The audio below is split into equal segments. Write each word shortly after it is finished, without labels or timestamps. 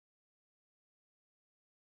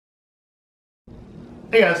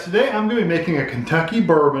Hey guys, today I'm going to be making a Kentucky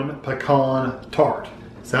Bourbon Pecan Tart.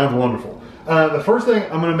 Sounds wonderful. The first thing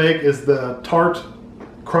I'm going to make is the tart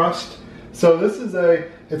crust. So this is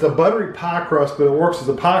it's a buttery pie crust, but it works as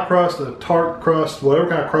a pie crust, a tart crust, whatever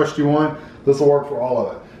kind of crust you want. This will work for all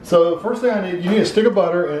of it. So the first thing you need a stick of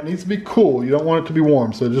butter, and it needs to be cool. You don't want it to be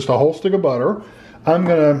warm, so just a whole stick of butter. I'm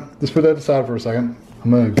going to just put that aside for a second.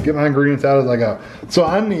 I'm going to get my ingredients out as I go. So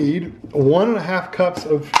I need 1.5 cups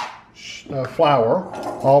of flour,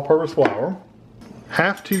 all-purpose flour,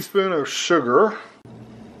 ½ teaspoon of sugar.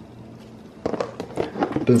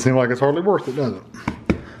 Doesn't seem like it's hardly worth it, does it?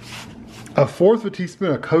 1/4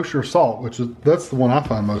 teaspoon of kosher salt, that's the one I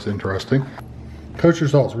find most interesting. Kosher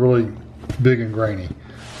salt's really big and grainy,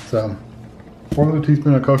 so 1/4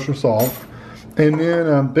 teaspoon of kosher salt, and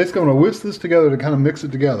then basically I'm going to whisk this together to kind of mix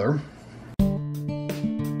it together.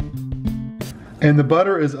 And the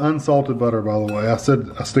butter is unsalted butter, by the way. I said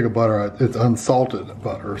a stick of butter, it's unsalted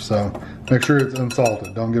butter, so make sure it's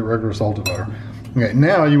unsalted. Don't get regular salted butter. Okay,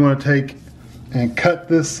 now you want to take and cut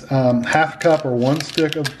this ½ cup or 1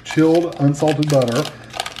 stick of chilled unsalted butter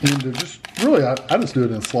into just, really, I just do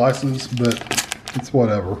it in slices, but it's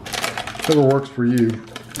whatever. Whatever works for you.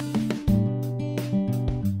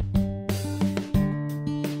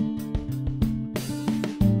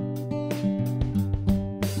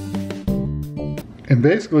 And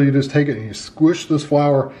basically you just take it and you squish this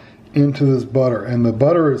flour into this butter, and the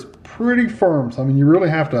butter is pretty firm, so I mean you really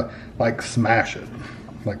have to like smash it,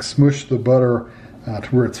 like smush the butter to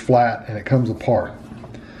where it's flat and it comes apart.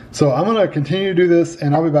 So I'm going to continue to do this,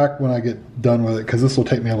 and I'll be back when I get done with it, because this will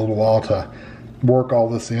take me a little while to work all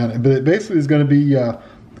this in. But it basically is going to be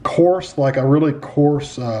coarse, like a really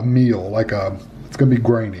coarse meal, it's going to be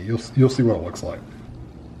grainy. You'll see what it looks like.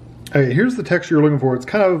 Okay, here's the texture you're looking for. It's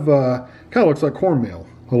kind of looks like cornmeal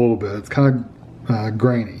a little bit. It's kind of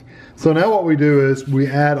grainy. So now what we do is we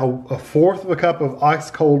add a 1/4 cup of ice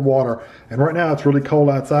cold water. And right now it's really cold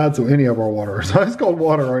outside, so any of our water is ice cold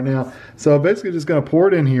water right now. So basically just going to pour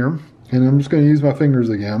it in here, and I'm just going to use my fingers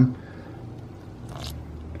again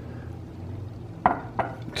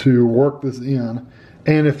to work this in.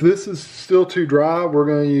 And if this is still too dry, we're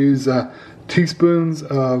going to use teaspoons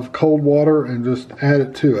of cold water and just add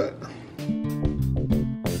it to it.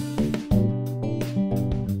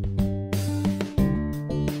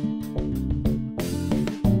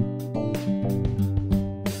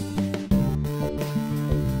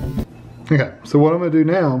 Okay, so what I'm going to do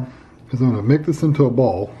now is I'm going to make this into a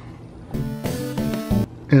bowl,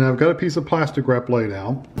 and I've got a piece of plastic wrap laid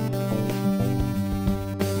out.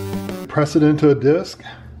 Press it into a disc,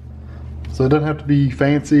 so it doesn't have to be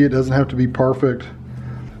fancy, it doesn't have to be perfect.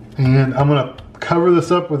 And I'm going to cover this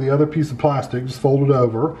up with the other piece of plastic, just fold it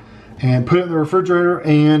over, and put it in the refrigerator,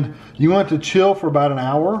 and you want it to chill for about an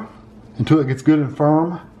hour until it gets good and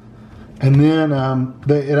firm. And then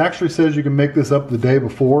it actually says you can make this up the day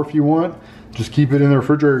before if you want. Just keep it in the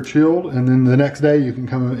refrigerator chilled, and then the next day you can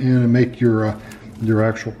come in and make your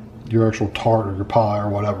actual tart or your pie or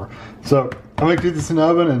whatever. So I'm gonna get this in the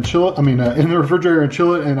oven and chill it. In the refrigerator and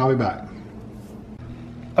chill it, and I'll be back.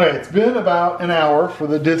 Okay, it's been about an hour for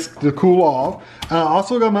the disc to cool off. I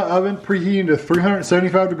also got my oven preheating to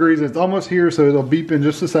 375 degrees. And it's almost here, so it'll beep in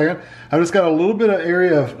just a second. I just got a little bit of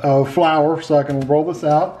area of flour so I can roll this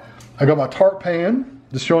out. I got my tart pan,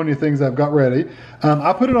 just showing you things I've got ready.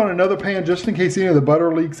 I put it on another pan just in case any of the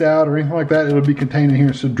butter leaks out or anything like that. It'll be contained in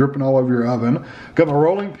here, so dripping all over your oven. Got my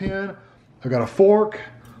rolling pin. I got a fork.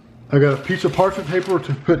 I got a piece of parchment paper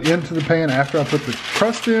to put into the pan after I put the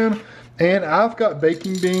crust in. And I've got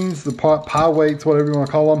baking beans, the pie weights, whatever you want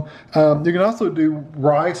to call them. You can also do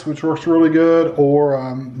rice, which works really good,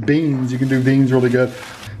 or beans. You can do beans really good.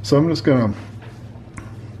 So I'm just gonna,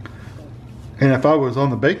 and if I was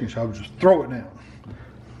on the baking show, I would just throw it down.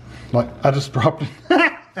 Like, I just dropped it.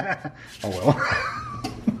 Oh well.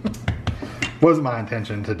 Wasn't my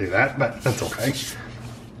intention to do that, but that's okay.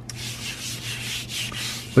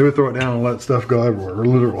 They would throw it down and let stuff go everywhere,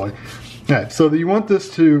 literally. Okay, so you want this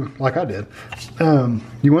to, like I did,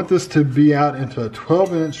 you want this to be out into a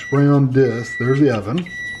 12-inch round disc. There's the oven.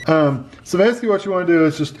 So basically what you want to do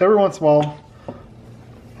is just every once in a while,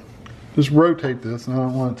 just rotate this, and I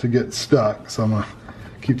don't want it to get stuck, so I'm gonna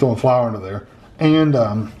keep throwing flour into there. And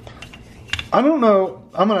I don't know,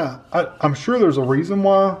 I'm sure there's a reason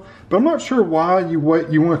why, but I'm not sure why you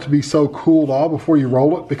want it to be so cooled off before you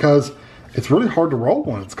roll it, because it's really hard to roll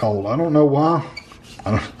when it's cold. I don't know why.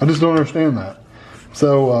 I just don't understand that.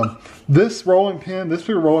 So this rolling pin, this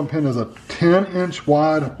big rolling pin is a 10-inch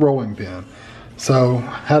wide rolling pin. So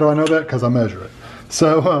how do I know that? Because I measure it.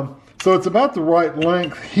 So it's about the right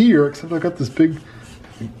length here, except I've got this big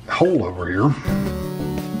hole over here.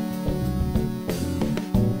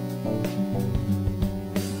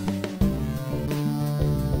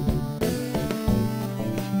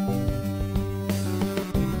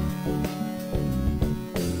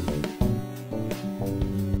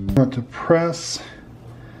 You want to press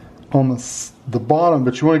on the bottom,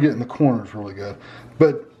 but you want to get in the corners really good.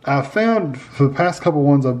 But I found for the past couple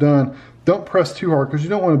ones I've done, don't press too hard because you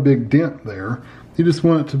don't want a big dent there. You just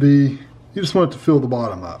want it to be, you just want it to fill the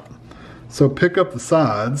bottom up. So pick up the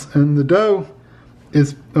sides, and the dough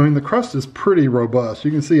is, I mean, the crust is pretty robust.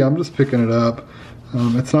 You can see I'm just picking it up.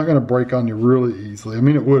 It's not going to break on you really easily. I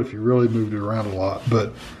mean, it would if you really moved it around a lot,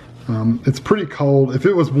 but it's pretty cold. If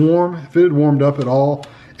it was warm, if it had warmed up at all,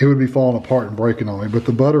 it would be falling apart and breaking on me, but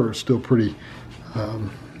the butter is still pretty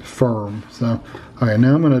firm. So, all right,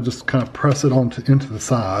 now I'm going to just kind of press it into the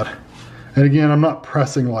side. And again, I'm not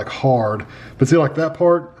pressing like hard, but see, like that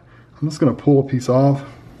part, I'm just going to pull a piece off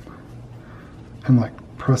and like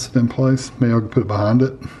press it in place. Maybe I'll put it behind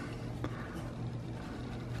it.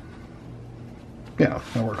 Yeah,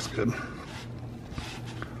 that works good.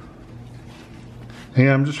 And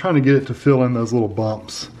I'm just trying to get it to fill in those little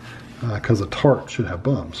bumps because a tart should have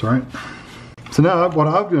bumps, right? So now what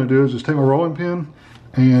I'm going to do is just take my rolling pin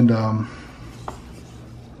and I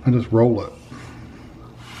just roll it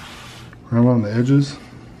right along the edges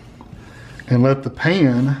and let the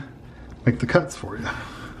pan make the cuts for you.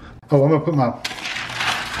 Oh, I'm going to put my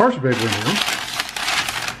parchment paper in here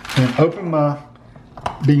and open my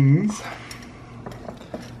beans,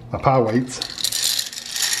 my pie weights.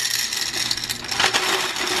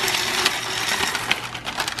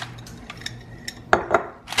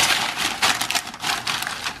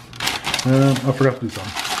 I forgot to do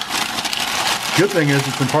something. Good thing is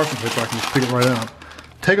it's in parchment paper, I can just pick it right out.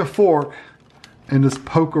 Take a fork and just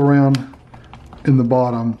poke around in the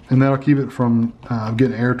bottom, and that'll keep it from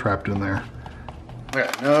getting air trapped in there. Okay,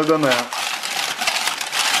 now I've done that.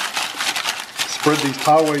 Spread these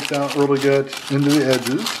pie weights out really good into the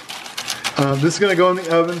edges. This is going to go in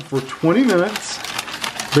the oven for 20 minutes,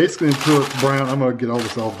 basically until it's brown. I'm going to get all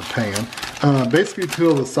this off the pan. Basically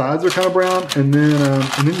until the sides are kind of brown, and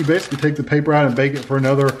then you basically take the paper out and bake it for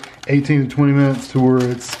another 18 to 20 minutes to where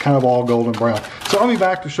it's kind of all golden brown. So I'll be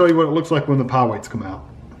back to show you what it looks like when the pie weights come out.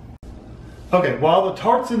 Okay, while the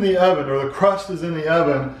tart's in the oven, or the crust is in the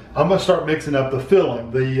oven, I'm going to start mixing up the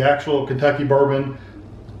filling, the actual Kentucky Bourbon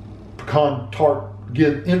Pecan Tart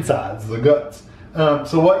insides, the guts.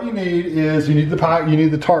 So what you need is you need the tart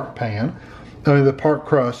pan, the tart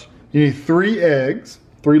crust. You need 3 eggs.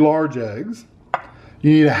 3 large eggs.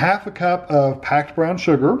 You need a half a cup of packed brown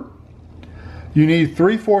sugar. You need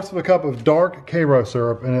 3/4 of a cup of dark Karo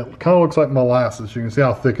syrup, and it kind of looks like molasses. You can see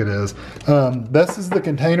how thick it is. This is the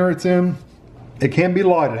container it's in. It can be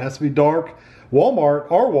light, it has to be dark.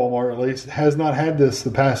 Walmart, our Walmart at least, has not had this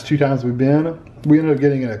the past 2 times we've been. We ended up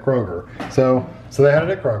getting it at Kroger. So they had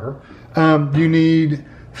it at Kroger. You need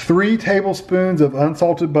 3 tablespoons of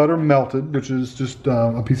unsalted butter melted, which is just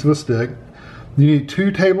a piece of a stick. You need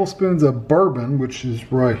 2 tablespoons of bourbon, which is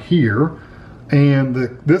right here. And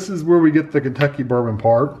this is where we get the Kentucky bourbon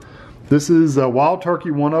part. This is Wild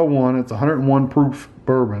Turkey 101. It's 101 proof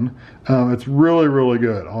bourbon. It's really, really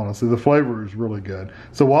good, honestly. The flavor is really good.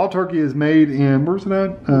 So Wild Turkey is made in, where's it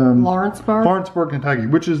at? Lawrenceburg. Lawrenceburg, Kentucky,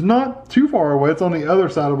 which is not too far away. It's on the other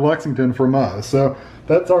side of Lexington from us. So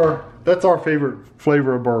that's our favorite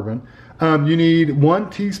flavor of bourbon. You need 1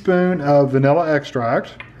 teaspoon of vanilla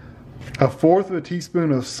extract, 1/4 of a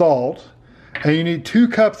teaspoon of salt, and you need 2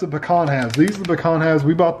 cups of pecan halves. These are the pecan halves.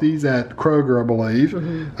 We bought these at Kroger, I believe.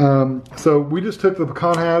 So we just took the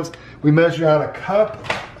pecan halves. We measured out a cup.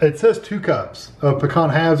 It says 2 cups of pecan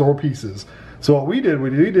halves or pieces. So what we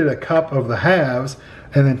did a cup of the halves,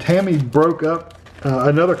 and then Tammy broke up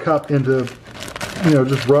another cup into,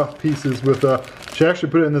 just rough pieces with she actually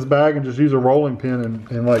put it in this bag and just used a rolling pin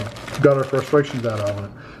and like got her frustrations out of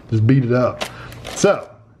it. Just beat it up. So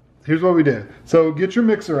here's what we did. So get your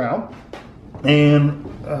mixer out, and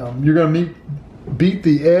you're going to beat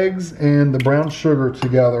the eggs and the brown sugar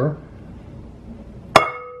together.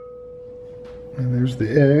 And there's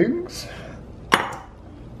the eggs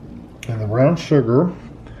and the brown sugar.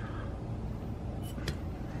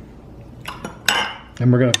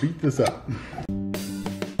 And we're going to beat this up.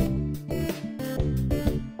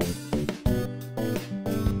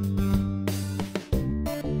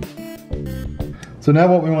 So now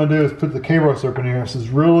what we want to do is put the Karo syrup in here. This is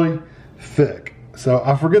really thick. So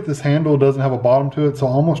I forget this handle doesn't have a bottom to it, so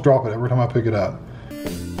I almost drop it every time I pick it up.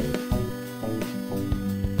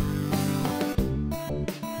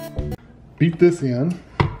 Beat this in.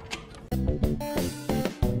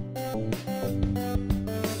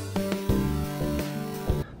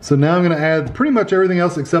 So now I'm going to add pretty much everything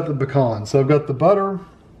else except the pecan. So I've got the butter.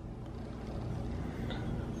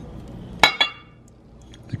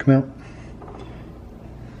 Did it come out?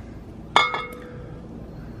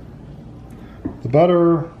 The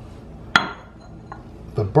butter,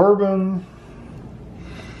 the bourbon.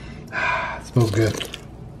 It smells good.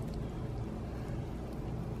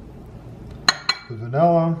 The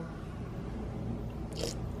vanilla.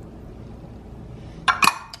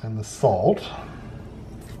 And the salt.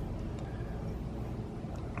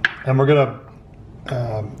 And we're gonna,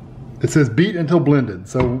 it says beat until blended.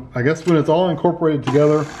 So I guess when it's all incorporated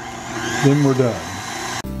together, then we're done.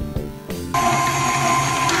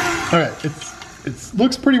 All right, it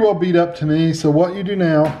looks pretty well beat up to me. So what you do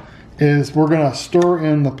now is we're gonna stir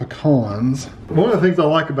in the pecans. One of the things I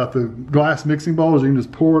like about the glass mixing bowl is you can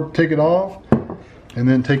just take it off, and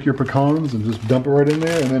then take your pecans and just dump it right in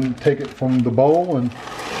there, and then take it from the bowl and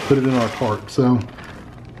put it in our tart. So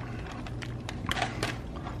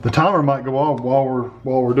the timer might go off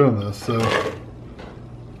while we're doing this. So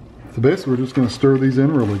basically we're just gonna stir these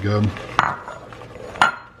in really good.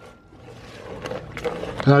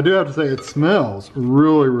 And I do have to say it smells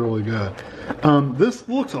really, really good. This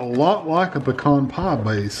looks a lot like a pecan pie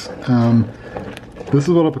base. This is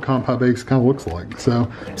what a pecan pie base kind of looks like.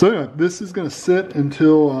 So anyway, this is gonna sit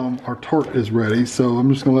until our tart is ready. So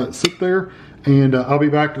I'm just gonna let it sit there, and I'll be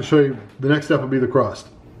back to show you. The next step will be the crust.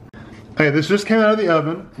 Okay, this just came out of the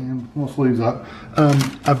oven, and we'll sleeves up.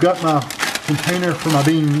 I've got my container for my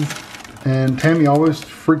beans, and Tammy always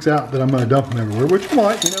freaks out that I'm gonna dump them everywhere, which I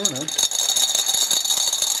might, you never know.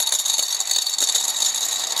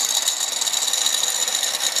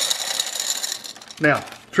 Now,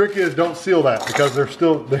 trick is don't seal that because there's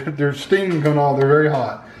steam going on, they're very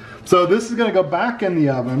hot. So this is gonna go back in the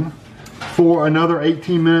oven for another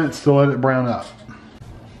 18 minutes to let it brown up.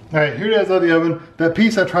 All right, here it is out of the oven. That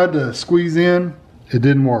piece I tried to squeeze in, it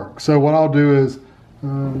didn't work. So what I'll do is,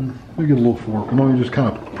 let me get a little fork and let me just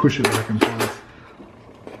kind of push it back in place.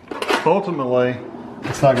 Ultimately,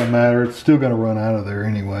 it's not gonna matter. It's still gonna run out of there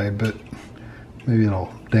anyway, but maybe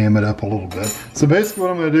it'll dam it up a little bit. So basically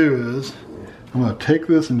what I'm gonna do is, I'm gonna take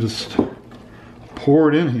this and just pour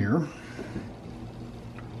it in here.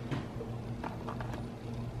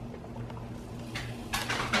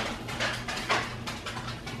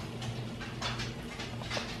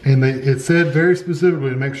 And it said very specifically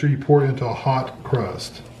to make sure you pour it into a hot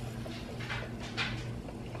crust.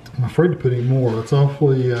 I'm afraid to put any more. It's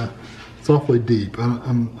awfully deep.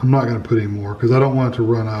 I'm not gonna put any more because I don't want it to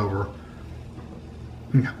run over.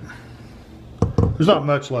 There's not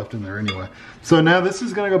much left in there anyway. So now this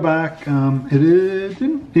is gonna go back.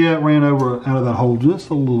 It ran over out of that hole just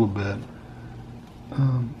a little bit.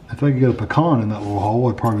 If I could get a pecan in that little hole,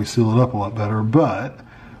 I'd probably seal it up a lot better, but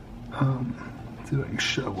let's see if I can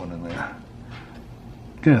shove one in there.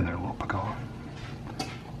 Get in there, little pecan.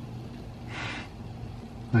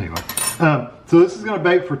 Anyway, so this is gonna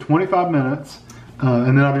bake for 25 minutes,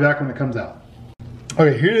 and then I'll be back when it comes out.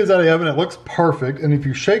 Okay, here it is out of the oven. It looks perfect, and if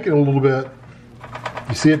you shake it a little bit,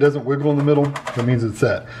 you see it doesn't wiggle in the middle, that means it's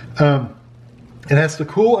set. It has to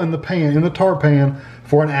cool in the pan, in the tart pan,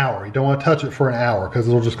 for an hour. You don't want to touch it for an hour because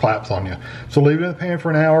it'll just collapse on you. So leave it in the pan for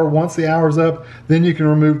an hour. Once the hour's up, then you can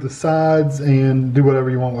remove the sides and do whatever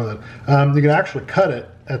you want with it. You can actually cut it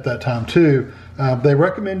at that time too. They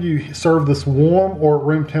recommend you serve this warm or at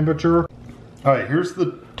room temperature. All right, here's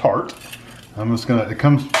the tart. It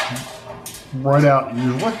comes right out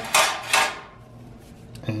usually.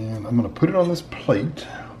 And I'm gonna put it on this plate.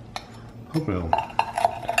 Hope it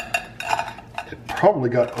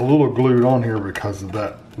probably got a little glued on here because of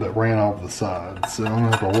that ran off the side. So I'm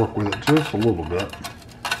gonna have to work with it just a little bit.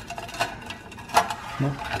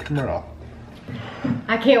 No, come right off.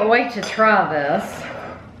 I can't wait to try this.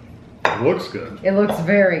 It looks good. It looks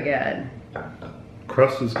very good.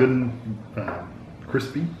 Crust is good and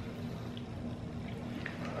crispy.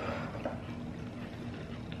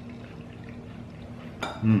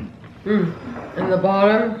 And the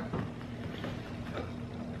bottom.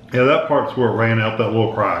 Yeah, that part's where it ran out that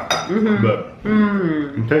little crack. But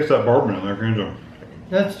you can taste that bourbon in there, can't you?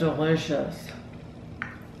 That's delicious.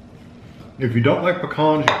 If you don't like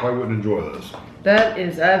pecans, you probably wouldn't enjoy this. That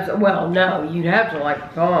is absolutely, well, no, you'd have to like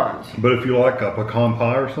pecans. But if you like a pecan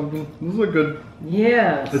pie or something, this is a good.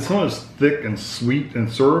 Yes. It's not as thick and sweet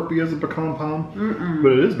and syrupy as a pecan pie,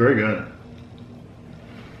 but it is very good.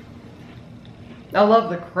 I love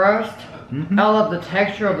the crust. I love the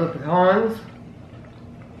texture of the pecans.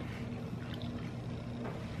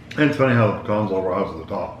 And it's funny how the pecans all rise to the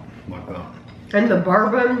top, like that. And the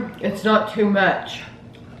bourbon, it's not too much.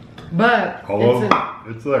 But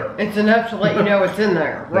it's there. It's enough to let you know it's in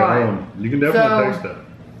there, right? You can definitely taste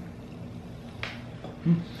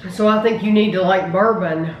it. So I think you need to like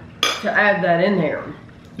bourbon to add that in there.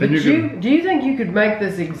 But do you think you could make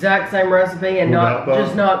this exact same recipe and not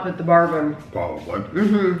put the bourbon? Probably.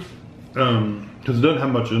 Because it doesn't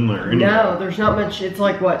have much in there anyway. No, there's not much. It's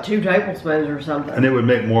like, what, 2 tablespoons or something. And it would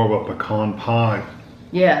make more of a pecan pie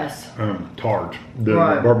tart, the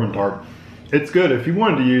bourbon tart. It's good. If you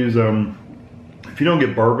wanted to use, if you don't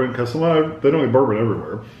get bourbon, because they don't get bourbon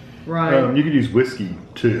everywhere. Right. You could use whiskey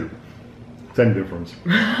too. Same difference.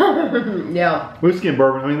 Yeah. Whiskey and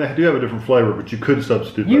bourbon, I mean, they do have a different flavor, but you could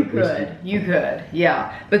substitute whiskey. You could,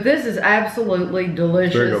 yeah. But this is absolutely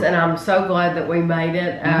delicious, and I'm so glad that we made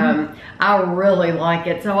it. I really like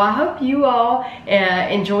it. So I hope you all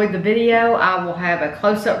enjoyed the video. I will have a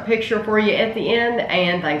close-up picture for you at the end,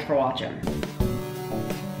 and thanks for watching.